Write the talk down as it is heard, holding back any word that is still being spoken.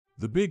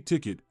The Big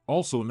Ticket,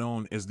 also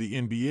known as the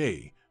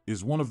NBA,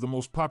 is one of the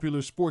most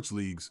popular sports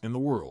leagues in the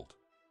world.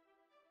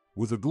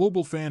 With a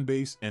global fan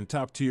base and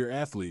top-tier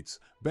athletes,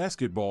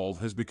 basketball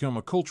has become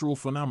a cultural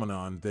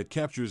phenomenon that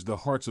captures the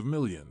hearts of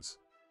millions.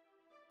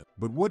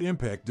 But what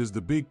impact does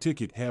the Big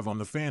Ticket have on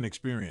the fan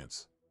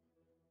experience?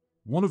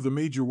 One of the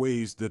major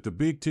ways that the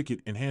Big Ticket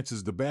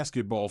enhances the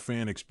basketball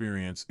fan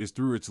experience is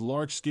through its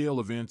large-scale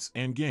events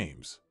and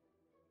games.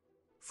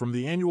 From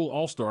the annual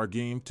All-Star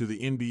Game to the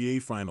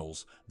NBA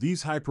Finals,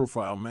 these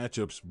high-profile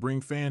matchups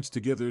bring fans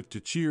together to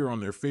cheer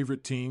on their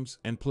favorite teams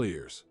and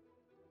players.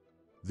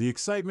 The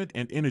excitement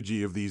and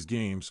energy of these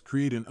games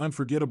create an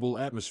unforgettable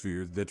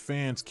atmosphere that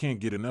fans can't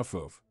get enough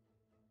of.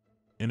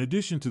 In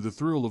addition to the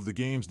thrill of the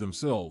games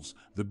themselves,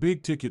 the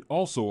Big Ticket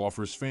also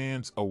offers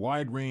fans a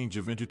wide range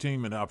of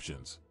entertainment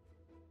options.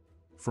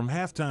 From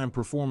halftime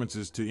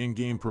performances to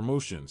in-game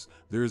promotions,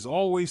 there is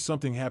always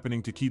something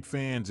happening to keep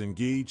fans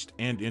engaged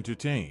and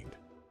entertained.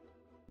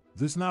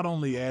 This not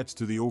only adds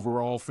to the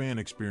overall fan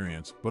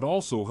experience, but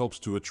also helps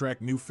to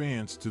attract new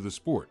fans to the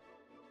sport.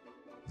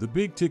 The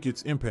Big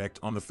Ticket's impact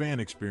on the fan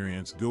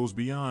experience goes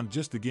beyond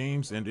just the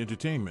games and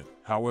entertainment,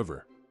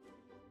 however.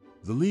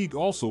 The league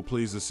also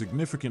plays a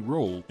significant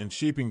role in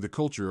shaping the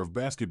culture of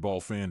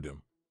basketball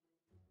fandom.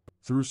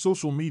 Through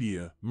social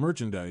media,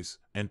 merchandise,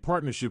 and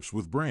partnerships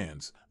with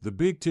brands, the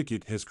Big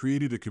Ticket has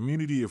created a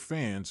community of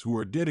fans who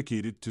are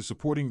dedicated to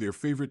supporting their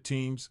favorite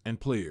teams and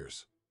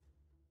players.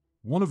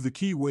 One of the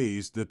key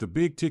ways that the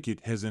Big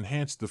Ticket has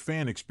enhanced the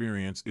fan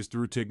experience is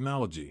through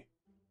technology.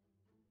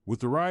 With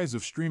the rise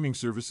of streaming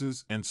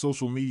services and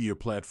social media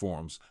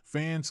platforms,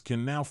 fans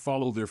can now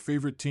follow their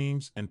favorite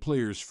teams and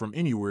players from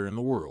anywhere in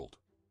the world.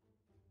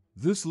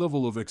 This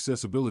level of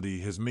accessibility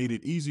has made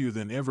it easier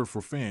than ever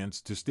for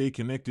fans to stay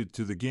connected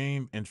to the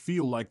game and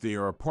feel like they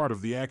are a part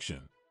of the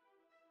action.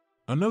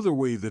 Another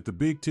way that the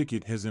Big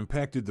Ticket has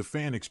impacted the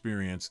fan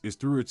experience is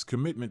through its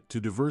commitment to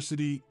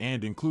diversity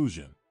and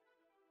inclusion.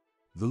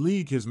 The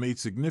league has made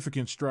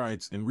significant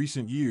strides in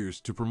recent years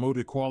to promote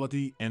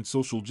equality and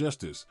social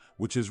justice,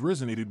 which has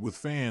resonated with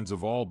fans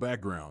of all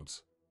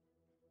backgrounds.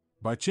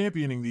 By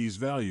championing these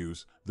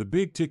values, the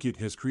Big Ticket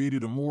has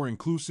created a more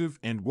inclusive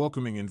and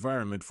welcoming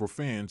environment for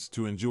fans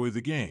to enjoy the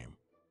game.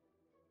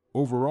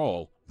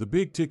 Overall, the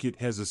Big Ticket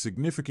has a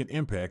significant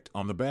impact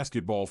on the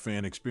basketball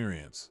fan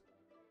experience.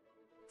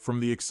 From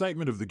the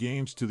excitement of the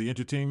games to the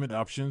entertainment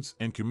options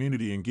and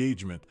community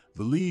engagement,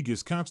 the league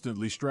is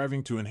constantly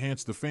striving to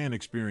enhance the fan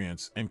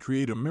experience and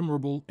create a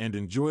memorable and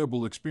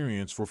enjoyable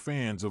experience for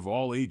fans of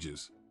all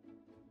ages.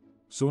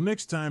 So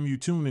next time you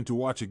tune in to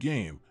watch a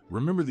game,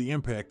 remember the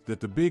impact that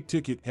the Big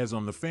Ticket has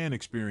on the fan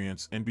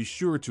experience and be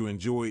sure to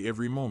enjoy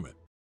every moment.